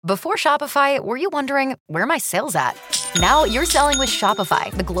Before Shopify, were you wondering, where are my sales at? Now you're selling with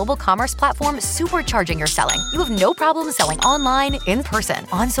Shopify, the global commerce platform supercharging your selling. You have no problem selling online, in person,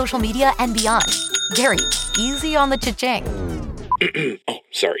 on social media, and beyond. Gary, easy on the cha-ching. Oh,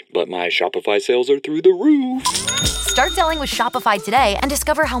 sorry, but my Shopify sales are through the roof. Start selling with Shopify today and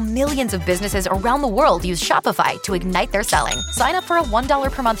discover how millions of businesses around the world use Shopify to ignite their selling. Sign up for a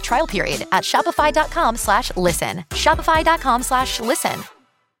 $1 per month trial period at shopify.com/listen. Shopify.com/listen.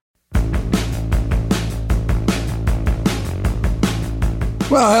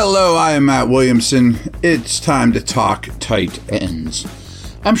 Well, hello, I am Matt Williamson. It's time to talk tight ends.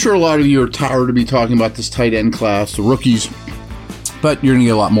 I'm sure a lot of you are tired of me talking about this tight end class, the rookies, but you're going to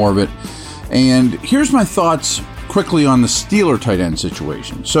get a lot more of it. And here's my thoughts quickly on the Steeler tight end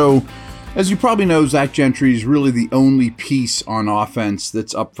situation. So, as you probably know, Zach Gentry is really the only piece on offense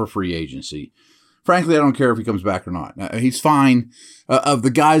that's up for free agency. Frankly, I don't care if he comes back or not. He's fine. Of the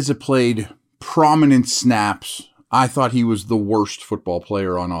guys that played prominent snaps, I thought he was the worst football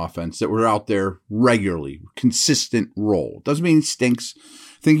player on offense that were out there regularly, consistent role. Doesn't mean he stinks.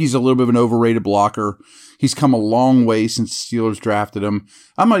 I think he's a little bit of an overrated blocker. He's come a long way since the Steelers drafted him.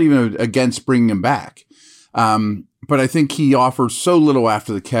 I'm not even against bringing him back. But I think he offers so little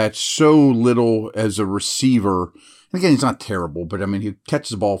after the catch, so little as a receiver. And again, he's not terrible, but I mean, he catches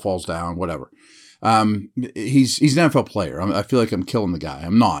the ball, falls down, whatever. He's an NFL player. I feel like I'm killing the guy.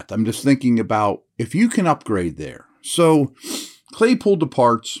 I'm not. I'm just thinking about if you can upgrade there. So Claypool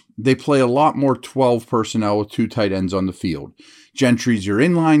departs. They play a lot more 12 personnel with two tight ends on the field. Gentry's your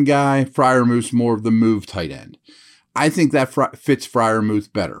inline guy. Freiermuth's more of the move tight end. I think that fits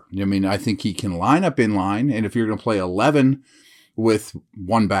Freiermuth better. I mean, I think he can line up inline, and if you're going to play 11 with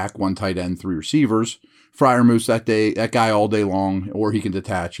one back, one tight end, three receivers, Freiermuth's that guy all day long, or he can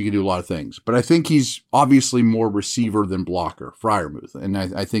detach. He can do a lot of things. But I think he's obviously more receiver than blocker, Freiermuth, and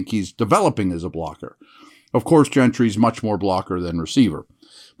I think he's developing as a blocker. Of course, Gentry's much more blocker than receiver,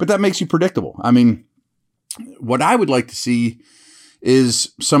 but that makes you predictable. I mean, what I would like to see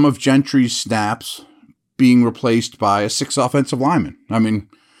is some of Gentry's snaps being replaced by a sixth offensive lineman. I mean,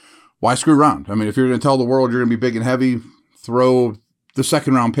 why screw around? I mean, if you're going to tell the world you're going to be big and heavy, throw the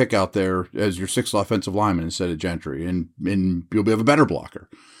second round pick out there as your sixth offensive lineman instead of Gentry, and you'll have a better blocker.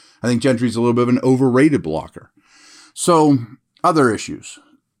 I think Gentry's a little bit of an overrated blocker. So, other issues.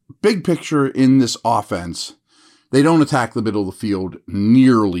 Big picture in this offense, they don't attack the middle of the field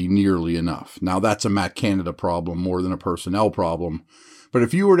nearly enough. Now, that's a Matt Canada problem more than a personnel problem. But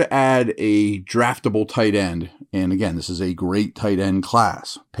if you were to add a draftable tight end, and again, this is a great tight end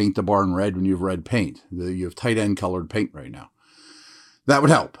class, paint the barn red when you have red paint. You have tight end colored paint right now. That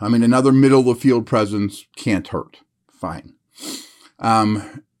would help. I mean, another middle of the field presence can't hurt. Fine.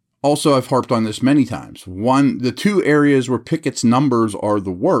 Also, I've harped on this many times. The two areas where Pickett's numbers are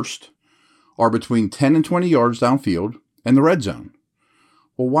the worst are between 10 and 20 yards downfield and the red zone.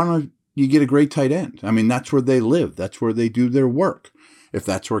 Well, why don't you get a great tight end? I mean, that's where they live. That's where they do their work. If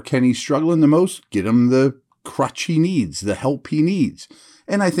that's where Kenny's struggling the most, get him the crutch he needs, the help he needs.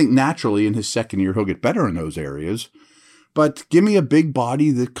 And I think naturally in his second year, he'll get better in those areas. But give me a big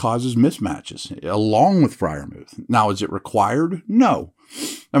body that causes mismatches, along with Freiermuth. Now, is it required? No.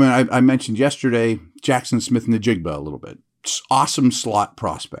 I mean, I mentioned yesterday Jackson Smith-Njigba a little bit. Awesome slot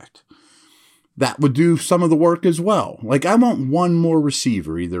prospect. That would do some of the work as well. Like, I want one more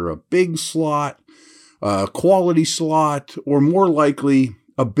receiver, either a big slot, a quality slot, or more likely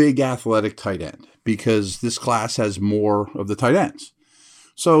a big athletic tight end, because this class has more of the tight ends.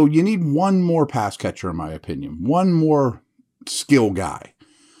 So you need one more pass catcher, in my opinion, one more skill guy.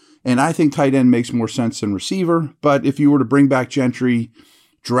 And I think tight end makes more sense than receiver. But if you were to bring back Gentry,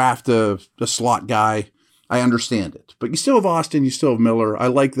 draft a slot guy, I understand it. But you still have Austin, you still have Miller. I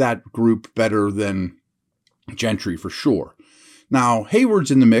like that group better than Gentry for sure. Now,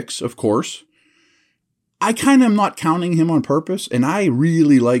 Hayward's in the mix, of course. I kind of am not counting him on purpose, and I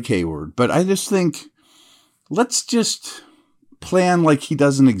really like Hayward. But I just think, let's just plan like he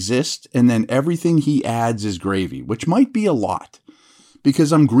doesn't exist, and then everything he adds is gravy, which might be a lot,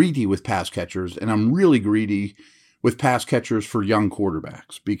 because I'm greedy with pass catchers, and I'm really greedy with pass catchers for young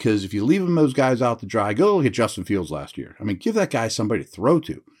quarterbacks, because if you leave those guys out to dry, go look at Justin Fields last year. I mean, give that guy somebody to throw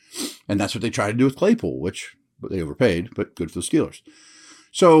to, and that's what they tried to do with Claypool, which they overpaid, but good for the Steelers.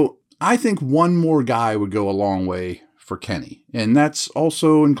 So I think one more guy would go a long way for Kenny, and that's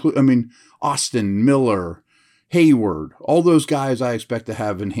also Austin, Miller, Hayward, all those guys I expect to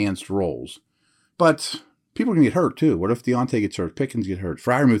have enhanced roles. But people can get hurt too. What if Deontay gets hurt? Pickens get hurt.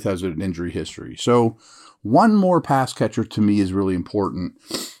 Freiermuth has an injury history. So one more pass catcher to me is really important.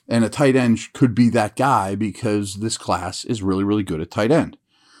 And a tight end could be that guy, because this class is really, really good at tight end.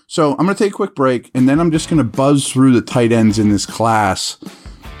 So I'm going to take a quick break, and then I'm just going to buzz through the tight ends in this class.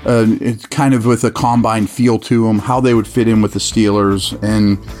 It's kind of with a combine feel to them, how they would fit in with the Steelers,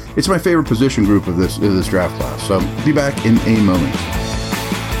 and it's my favorite position group of this draft class. So be back in a moment.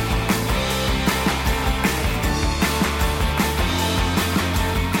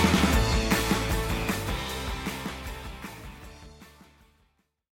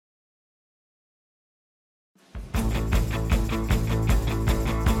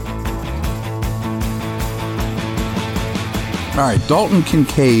 All right, Dalton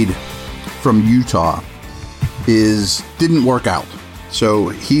Kincaid from Utah didn't work out. So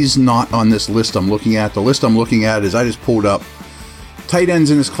he's not on this list I'm looking at. The list I'm looking at is I just pulled up tight ends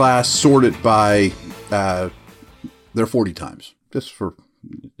in this class sorted by their 40 times. Just for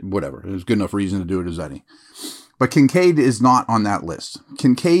whatever. There's good enough reason to do it as any. But Kincaid is not on that list.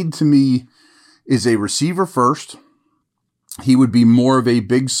 Kincaid to me is a receiver first. He would be more of a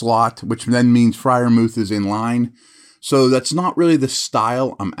big slot, which then means Freiermuth is in line. So that's not really the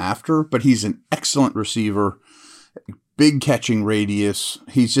style I'm after, but he's an excellent receiver, big catching radius.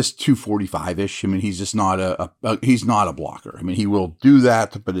 He's just 245-ish. I mean, he's just not he's not a blocker. I mean, he will do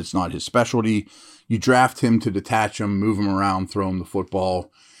that, but it's not his specialty. You draft him to detach him, move him around, throw him the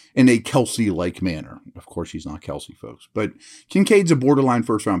football in a Kelsey-like manner. Of course, he's not Kelsey, folks, but Kincaid's a borderline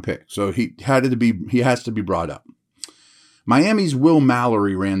first-round pick, so he has to be brought up. Miami's Will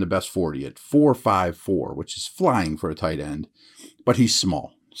Mallory ran the best 40 at 4.54, which is flying for a tight end, but he's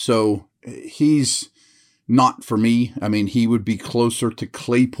small. So he's not for me. I mean, he would be closer to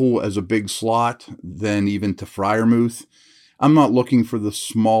Claypool as a big slot than even to Freiermuth. I'm not looking for the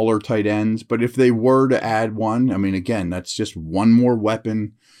smaller tight ends, but if they were to add one, I mean, again, that's just one more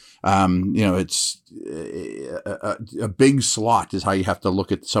weapon. It's a big slot is how you have to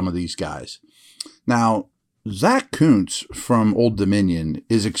look at some of these guys. Now, Zach Kuntz from Old Dominion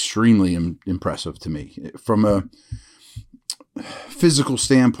is extremely impressive to me from a physical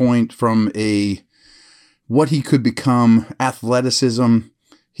standpoint, from what he could become, athleticism.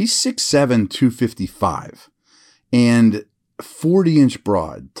 He's 6'7", 255, and 40-inch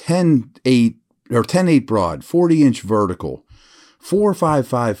broad, 10'8" broad, 40-inch vertical,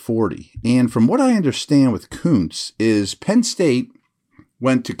 4.55 40. And from what I understand with Kuntz is Penn State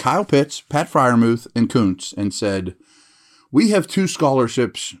went to Kyle Pitts, Pat Freiermuth, and Kuntz and said, we have 2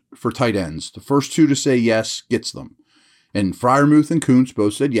 scholarships for tight ends. The first 2 to say yes gets them. And Freiermuth and Kuntz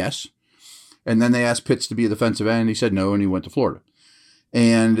both said yes. And then they asked Pitts to be a defensive end. He said no, and he went to Florida.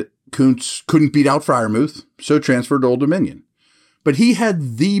 And Kuntz couldn't beat out Freiermuth, so transferred to Old Dominion. But he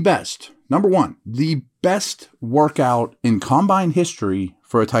had the best, number one, the best workout in combine history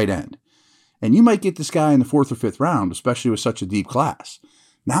for a tight end. And you might get this guy in the 4th or 5th round, especially with such a deep class.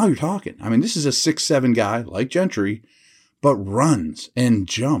 Now you're talking. I mean, this is a 6'7" guy like Gentry, but runs and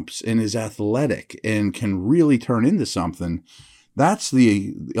jumps and is athletic and can really turn into something. That's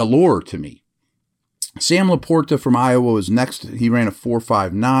the allure to me. Sam Laporta from Iowa is next. He ran a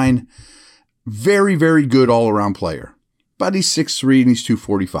 4.59. Very, very good all-around player. But he's 6'3" and he's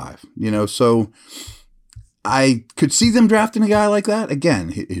 245. So I could see them drafting a guy like that. Again,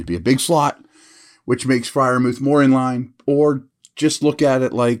 he'd be a big slot, which makes Freiermuth more in line, or just look at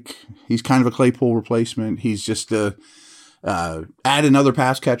it like he's kind of a Claypool replacement. He's just add another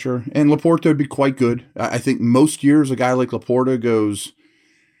pass catcher, and Laporta would be quite good. I think most years a guy like Laporta goes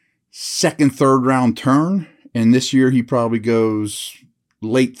 2nd, 3rd round turn, and this year he probably goes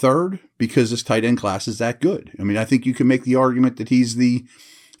late 3rd because this tight end class is that good. I mean, I think you can make the argument that he's the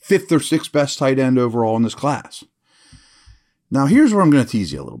 5th or 6th best tight end overall in this class. Now, here's where I'm going to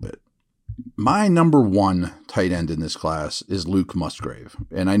tease you a little bit. My number 1 tight end in this class is Luke Musgrave,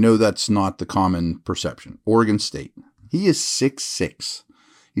 and I know that's not the common perception. Oregon State. He is 6'6".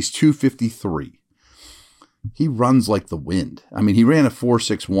 He's 253. He runs like the wind. I mean, he ran a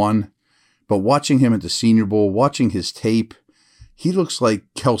 4.61, but watching him at the Senior Bowl, watching his tape, he looks like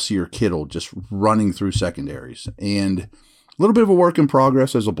Kelsey or Kittle just running through secondaries. And a little bit of a work in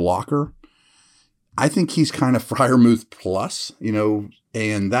progress as a blocker. I think he's kind of Freiermuth plus,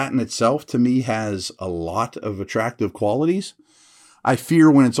 and that in itself to me has a lot of attractive qualities. I fear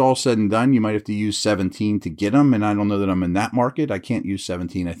when it's all said and done, you might have to use 17 to get him, and I don't know that I'm in that market. I can't use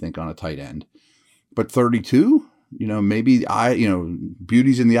 17, I think, on a tight end. But 32, maybe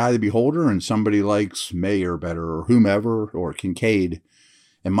beauty's in the eye of the beholder, and somebody likes Mayer better or whomever or Kincaid.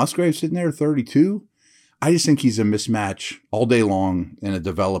 And Musgrave sitting there at 32, I just think he's a mismatch all day long and a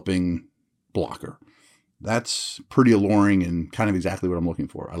developing blocker. That's pretty alluring and kind of exactly what I'm looking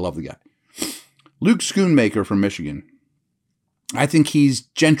for. I love the guy. Luke Schoonmaker from Michigan. I think he's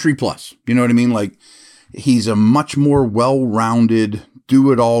Gentry plus. You know what I mean? Like He's a much more well-rounded,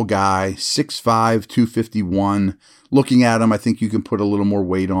 do-it-all guy, 6'5", 251. Looking at him, I think you can put a little more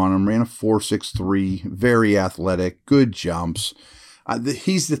weight on him. Ran a 4.63, very athletic, good jumps.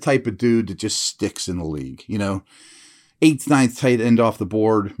 He's the type of dude that just sticks in the league. 8th, 9th tight end off the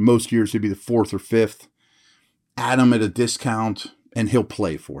board. Most years he'd be the 4th or 5th. Add him at a discount, and he'll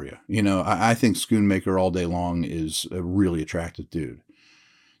play for you. I think Schoonmaker all day long is a really attractive dude.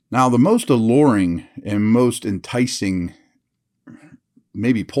 Now, the most alluring and most enticing,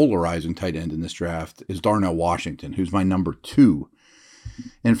 maybe polarizing tight end in this draft is Darnell Washington, who's my number 2.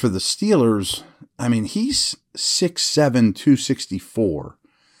 And for the Steelers, he's 6'7", 264.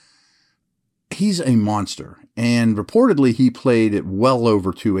 He's a monster. And reportedly, he played at well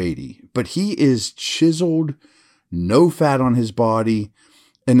over 280. But he is chiseled, no fat on his body,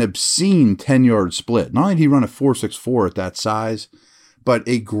 an obscene 10-yard split. Not only did he run a 4.64 at that size, but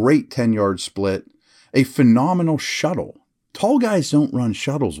a great 10-yard split, a phenomenal shuttle. Tall guys don't run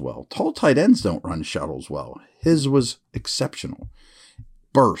shuttles well. Tall tight ends don't run shuttles well. His was exceptional.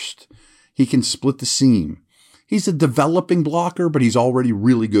 Burst. He can split the seam. He's a developing blocker, but he's already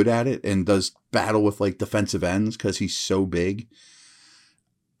really good at it and does battle with defensive ends because he's so big.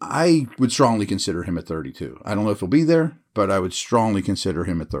 I would strongly consider him at 32. I don't know if he'll be there, but I would strongly consider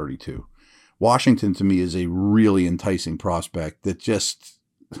him at 32. Washington, to me, is a really enticing prospect that just,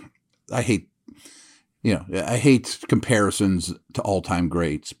 I hate comparisons to all-time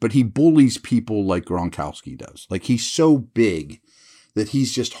greats, but he bullies people like Gronkowski does. He's so big that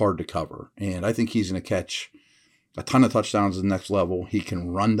he's just hard to cover. And I think he's going to catch a ton of touchdowns at the next level. He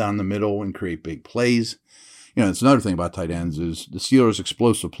can run down the middle and create big plays. It's another thing about tight ends is the Steelers'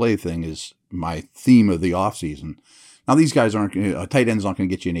 explosive play thing is my theme of the offseason. Now, these guys tight end's not going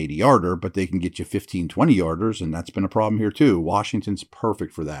to get you an 80-yarder, but they can get you 15, 20-yarders, and that's been a problem here too. Washington's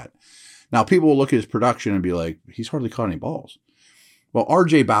perfect for that. Now, people will look at his production and be like, he's hardly caught any balls. Well,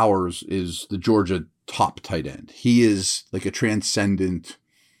 R.J. Bowers is the Georgia top tight end. He is a transcendent,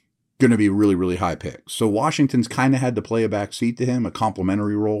 going to be really, really high pick. So Washington's kind of had to play a back seat to him, a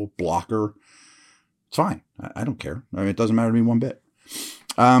complimentary role, blocker. It's fine. I don't care. It doesn't matter to me one bit.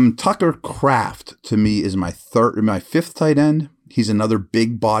 Tucker Kraft, to me, is my 5th tight end. He's another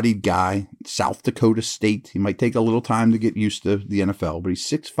big-bodied guy, South Dakota State. He might take a little time to get used to the NFL, but he's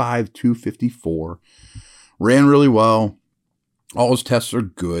 6'5", 254. Ran really well. All his tests are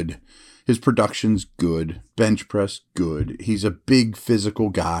good. His production's good. Bench press, good. He's a big physical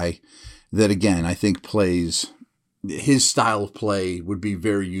guy that, again, I think his style of play would be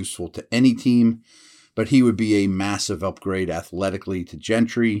very useful to any team, but he would be a massive upgrade athletically to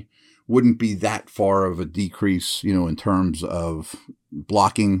Gentry. Wouldn't be that far of a decrease, in terms of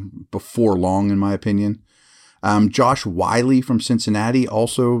blocking before long, in my opinion. Josh Wiley from Cincinnati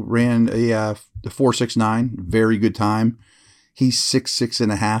also ran a 4.69, very good time. He's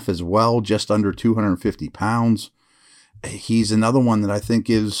 6'6.5" as well, just under 250 pounds. He's another one that I think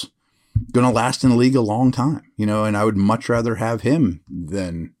is going to last in the league a long time, and I would much rather have him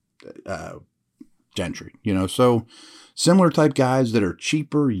than Gentry, so similar type guys that are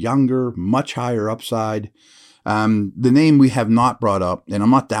cheaper, younger, much higher upside. The name we have not brought up, and I'm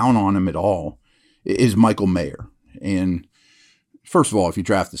not down on him at all, is Michael Mayer. And first of all, if you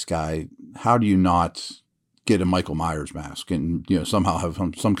draft this guy, how do you not get a Michael Myers mask and somehow have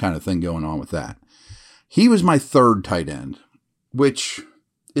some kind of thing going on with that? He was my 3rd tight end, which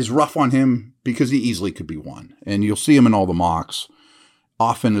is rough on him because he easily could be 1. And you'll see him in all the mocks,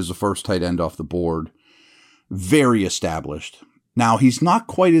 often as the first tight end off the board. Very established. Now, he's not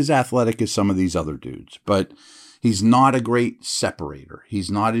quite as athletic as some of these other dudes, but he's not a great separator. He's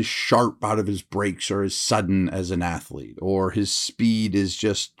not as sharp out of his breaks or as sudden as an athlete, or his speed is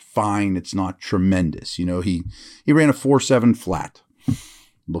just fine. It's not tremendous. He ran a 4.7 flat.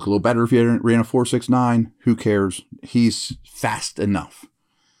 Look a little better if he ran a 4.69. Who cares? He's fast enough.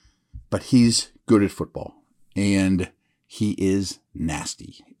 But he's good at football. And he is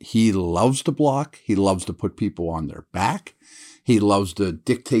nasty. He loves to block. He loves to put people on their back. He loves to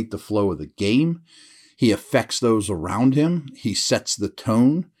dictate the flow of the game. He affects those around him. He sets the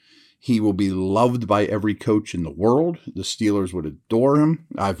tone. He will be loved by every coach in the world. The Steelers would adore him.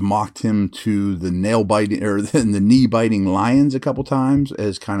 I've mocked him to the the knee-biting Lions a couple times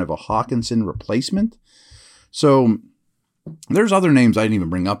as kind of a Hawkinson replacement. So there's other names I didn't even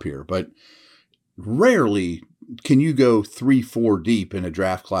bring up here, but rarely can you go 3-4 deep in a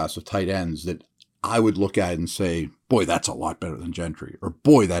draft class of tight ends that I would look at and say, boy, that's a lot better than Gentry, or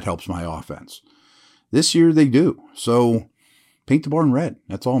boy, that helps my offense. This year they do. So paint the barn red.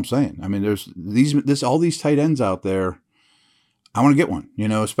 That's all I'm saying. There's all these tight ends out there. I want to get one,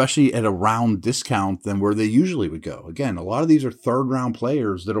 especially at a round discount than where they usually would go. Again, a lot of these are third round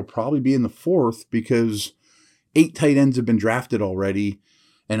players that'll probably be in the fourth because 8 tight ends have been drafted already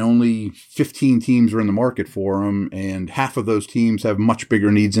and only 15 teams are in the market for them. And half of those teams have much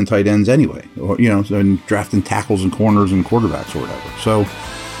bigger needs in tight ends anyway, than drafting tackles and corners and quarterbacks or whatever. So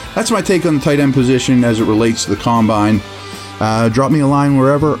that's my take on the tight end position as it relates to the combine. Drop me a line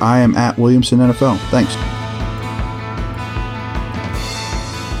wherever. I am at Williamson NFL. Thanks.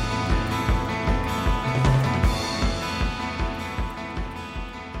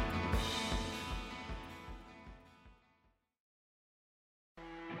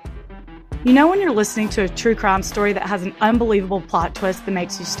 You know when you're listening to a true crime story that has an unbelievable plot twist that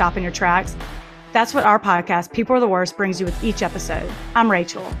makes you stop in your tracks? That's what our podcast, People Are the Worst, brings you with each episode. I'm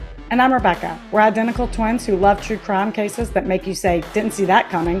Rachel. And I'm Rebecca. We're identical twins who love true crime cases that make you say, didn't see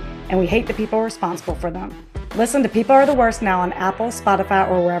that coming, and we hate the people responsible for them. Listen to People Are the Worst now on Apple, Spotify,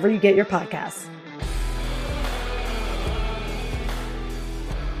 or wherever you get your podcasts.